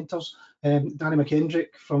regional centres? Danny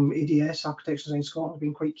McKendrick from ADS, Architecture Design Scotland, has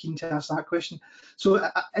been quite keen to ask that question. So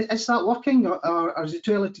is that working, or is it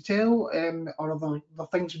too early to tell, or are there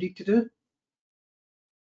things we need to do?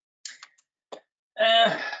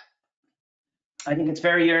 I think it's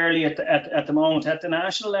very early at the moment. At the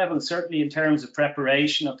national level, certainly in terms of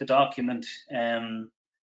preparation of the document,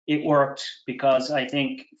 it worked, because I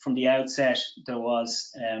think from the outset there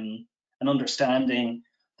was an understanding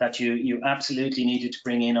that you absolutely needed to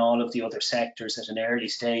bring in all of the other sectors at an early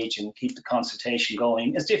stage and keep the consultation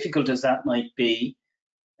going, as difficult as that might be.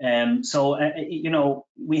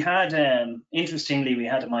 We had, interestingly, we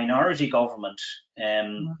had a minority government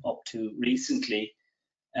up to recently,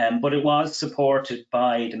 but it was supported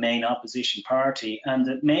by the main opposition party, and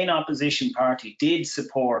the main opposition party did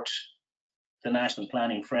support the National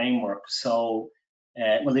Planning Framework. So,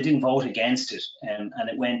 well, they didn't vote against it, and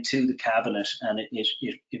it went to the Cabinet, and it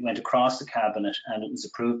went across the Cabinet, and it was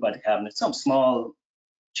approved by the Cabinet. Some small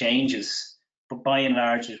changes, but by and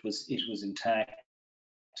large it was intact.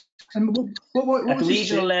 And what at the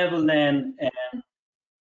regional level then?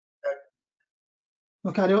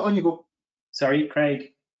 Okay, on you go. Sorry,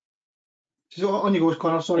 Craig. So on you go,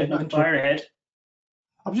 Conor. Sorry. No, fire ahead.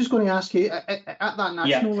 I'm just going to ask you, at that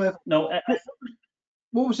national level,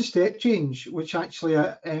 what was the step change which actually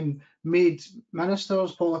made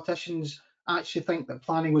ministers, politicians actually think that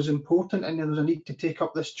planning was important, and there was a need to take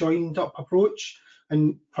up this joined up approach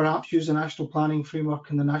and perhaps use the National Planning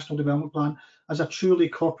Framework and the National Development Plan as a truly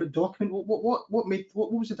corporate document? What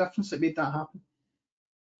was the difference that made that happen?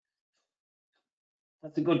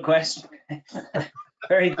 That's a good question.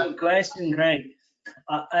 Very good question, Craig.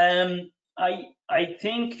 I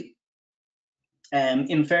think,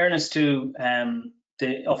 in fairness to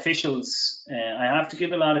the officials, I have to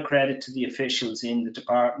give a lot of credit to the officials in the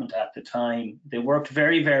department at the time. They worked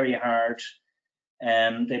very, very hard.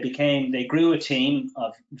 They grew a team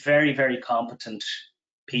of very, very competent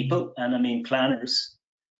people, and I mean planners,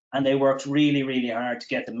 and they worked really, really hard to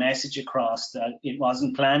get the message across that it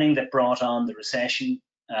wasn't planning that brought on the recession.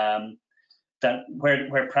 That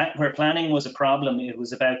where planning was a problem, it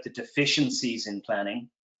was about the deficiencies in planning.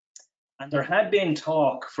 And there had been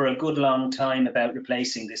talk for a good long time about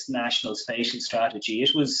replacing this national spatial strategy.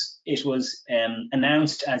 It was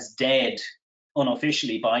announced as dead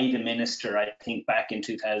unofficially by the minister, I think, back in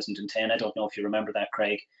 2010. I don't know if you remember that,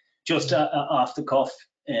 Craig. Just off the cuff,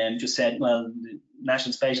 just said, well, the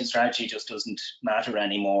national spatial strategy just doesn't matter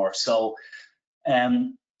anymore. So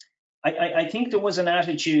I think there was an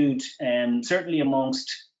attitude, certainly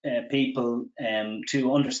amongst people,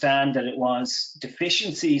 to understand that it was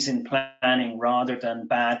deficiencies in planning rather than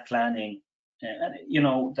bad planning.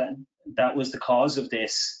 That was the cause of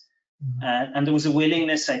this. And there was a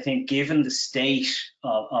willingness, I think, given the state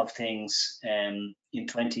of things in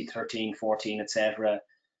 2013, 14, etc.,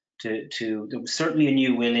 there was certainly a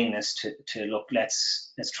new willingness to look,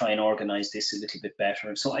 let's try and organize this a little bit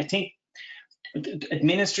better. So I think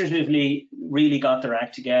administratively really got their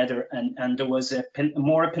act together, and there was a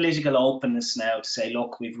more political openness now to say,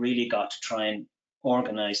 look, we've really got to try and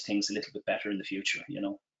organize things a little bit better in the future,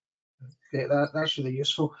 Great, that's really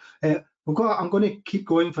useful. I'm going to keep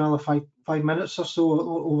going for another five minutes or so,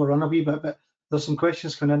 overrun a wee bit, but there's some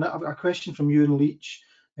questions coming in. I've got a question from Ewan Leach,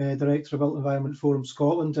 Director of Built Environment Forum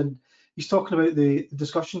Scotland, and he's talking about the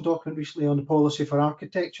discussion document recently on the policy for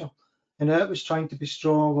architecture, and it was trying to be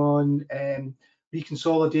strong on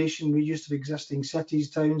reconsolidation, reuse of existing cities,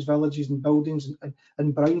 towns, villages and buildings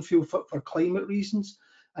and brownfield for climate reasons.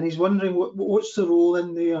 And he's wondering what's the role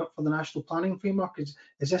in there for the national planning framework? Is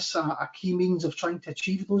this a key means of trying to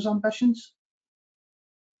achieve those ambitions?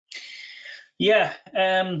 Yeah,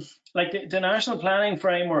 like the national planning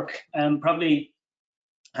framework probably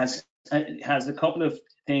has a couple of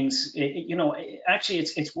things. Actually,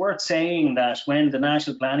 it's worth saying that when the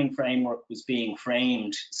national planning framework was being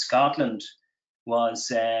framed, Scotland was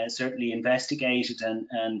certainly investigated,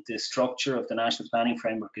 and the structure of the national planning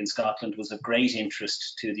framework in Scotland was of great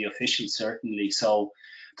interest to the officials, certainly. So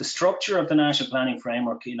the structure of the national planning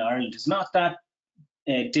framework in Ireland is not that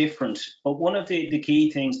different, but one of the key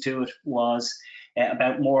things to it was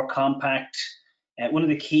about more compact. One of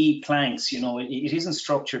the key planks, it isn't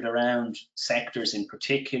structured around sectors in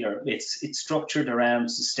particular. It's structured around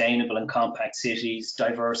sustainable and compact cities,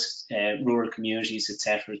 diverse rural communities,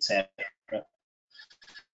 etc., etc.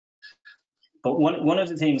 But one of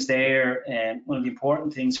the things there, one of the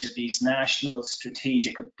important things are these national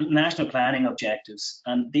planning objectives.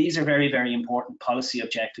 And these are very, very important policy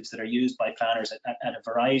objectives that are used by planners at a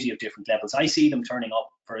variety of different levels. I see them turning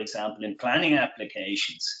up, for example, in planning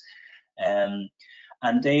applications. And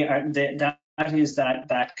that is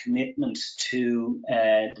that commitment to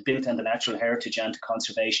the built and the natural heritage and to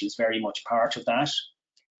conservation is very much part of that.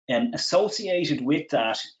 Associated with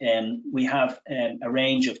that, we have a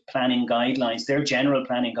range of planning guidelines. They're general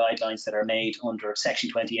planning guidelines that are made under Section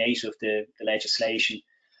 28 of the legislation.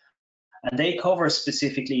 And they cover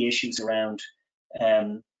specifically issues around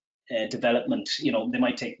development. They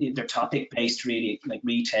might they're topic-based, really, like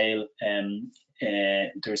retail.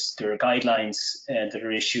 There are guidelines that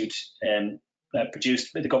are issued,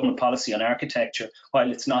 produced by the government policy on architecture.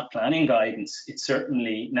 While it's not planning guidance, it's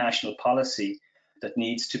certainly national policy that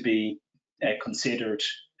needs to be considered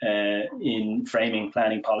in framing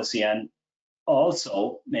planning policy, and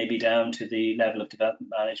also maybe down to the level of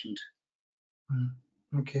development management.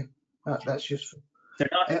 Okay, that's useful. They're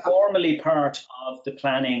not formally part of the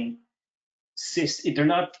planning system. They're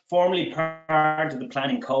not formally part of the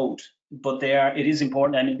planning code, but they are. It is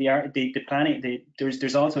important, and the planning.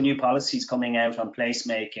 There's also new policies coming out on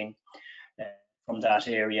placemaking from that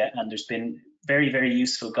area, and there's been very, very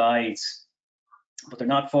useful guides, but they're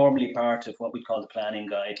not formally part of what we call the planning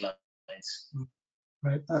guidelines.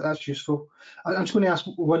 Right, that's useful. I'm just going to ask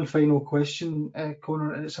one final question,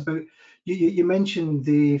 Conor, and it's about you mentioned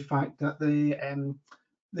the fact that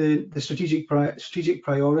the strategic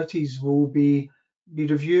priorities will be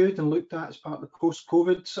reviewed and looked at as part of the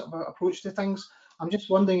post-COVID sort of approach to things. I'm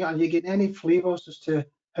just wondering, are you getting any flavours as to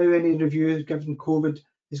how any review, given COVID,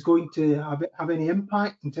 is going to have any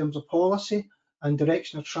impact in terms of policy and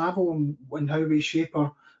direction of travel and how we shape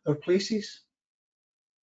our places?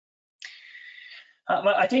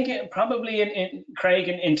 Well, I think probably, Craig,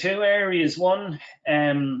 in two areas. One,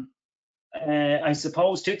 I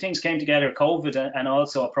suppose two things came together: COVID and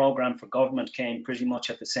also a programme for government came pretty much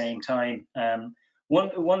at the same time.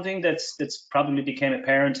 One thing that's probably became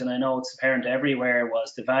apparent, and I know it's apparent everywhere,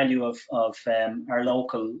 was the value of our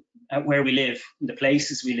local, where we live, the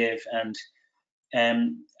places we live, and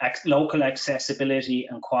local accessibility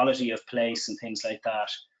and quality of place and things like that.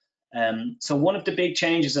 So one of the big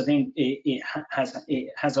changes, I think, it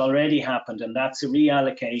has already happened, and that's a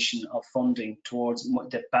reallocation of funding towards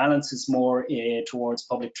the balance is more towards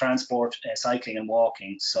public transport, cycling and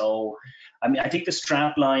walking. So, I mean, I think the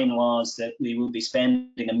strap line was that we will be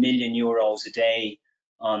spending €1 million a day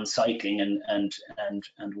on cycling and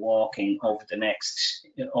walking over the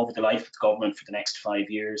life of the government for the next 5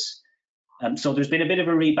 years. So there's been a bit of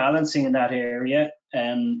a rebalancing in that area.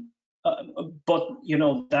 But you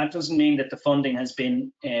know, that doesn't mean that the funding has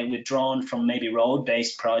been withdrawn from maybe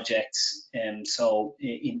road-based projects. So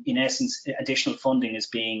in essence, additional funding is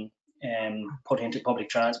being put into public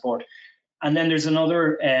transport. And then there's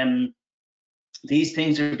another, these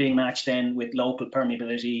things are being matched then with local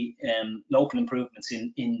permeability, local improvements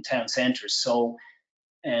in town centres. So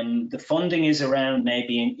the funding is around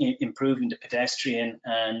maybe improving the pedestrian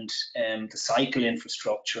and the cycle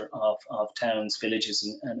infrastructure of towns,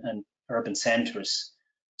 villages and urban centres.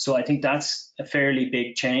 So I think that's a fairly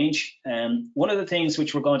big change. One of the things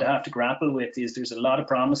which we're going to have to grapple with is there's a lot of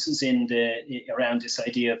promises around this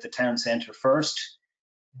idea of the town centre first,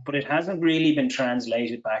 but it hasn't really been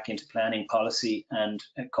translated back into planning policy and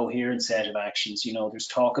a coherent set of actions. You know, there's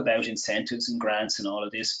talk about incentives and grants and all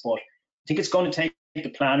of this, but I think it's going to take the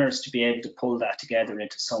planners to be able to pull that together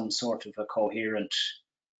into some sort of a coherent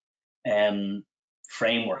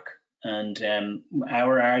framework. And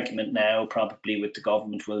our argument now probably with the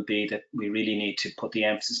government will be that we really need to put the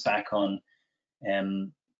emphasis back on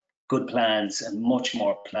good plans and much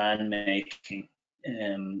more plan making.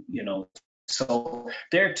 You know, so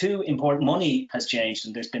there too important. Money has changed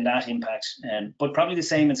and there's been that impact, but probably the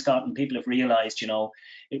same in Scotland. People have realised, you know,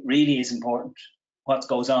 it really is important what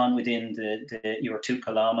goes on within your 2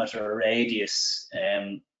 kilometre radius.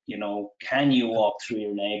 You know, can you walk through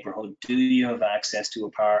your neighbourhood? Do you have access to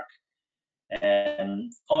a park?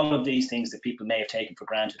 All of these things that people may have taken for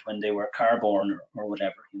granted when they were car-born or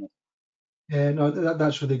whatever, you know. Yeah, no,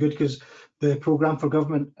 that's really good, because the programme for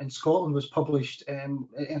government in Scotland was published early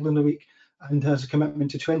in the week and has a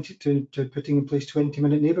commitment to putting in place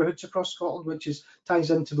 20-minute neighbourhoods across Scotland, which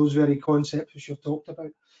ties into those very concepts which you've talked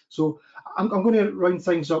about. So I'm going to round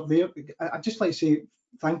things up there. I'd just like to say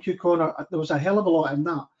thank you, Conor. There was a hell of a lot in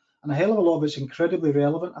that, and a hell of a lot of it's incredibly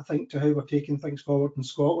relevant, I think, to how we're taking things forward in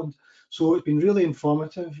Scotland. So it's been really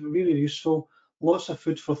informative, really useful, lots of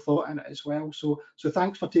food for thought in it as well. So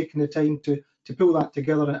thanks for taking the time to pull that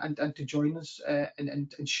together and to join us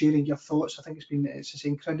and sharing your thoughts. I think it's just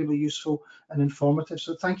incredibly useful and informative.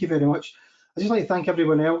 So thank you very much. I'd just like to thank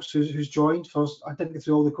everyone else who's joined. I didn't get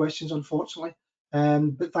through all the questions, unfortunately,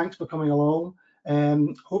 but thanks for coming along.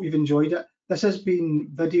 Hope you've enjoyed it. This has been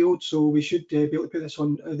videoed, so we should be able to put this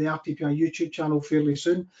on the RTPI YouTube channel fairly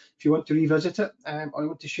soon if you want to revisit it or you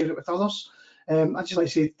want to share it with others. I'd just like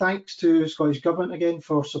to say thanks to Scottish Government again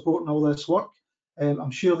for supporting all this work.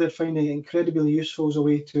 I'm sure they're finding it incredibly useful as a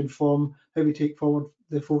way to inform how we take forward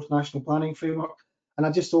the 4th National Planning Framework. And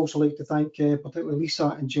I'd just also like to thank particularly Lisa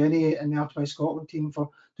and Jenny and the RTPI Scotland team for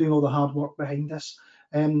doing all the hard work behind this.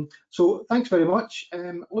 So thanks very much.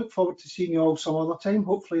 Look forward to seeing you all some other time,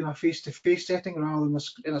 hopefully in a face-to-face setting rather than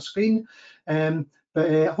in a screen.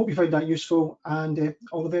 But I hope you found that useful, and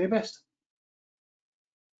all the very best.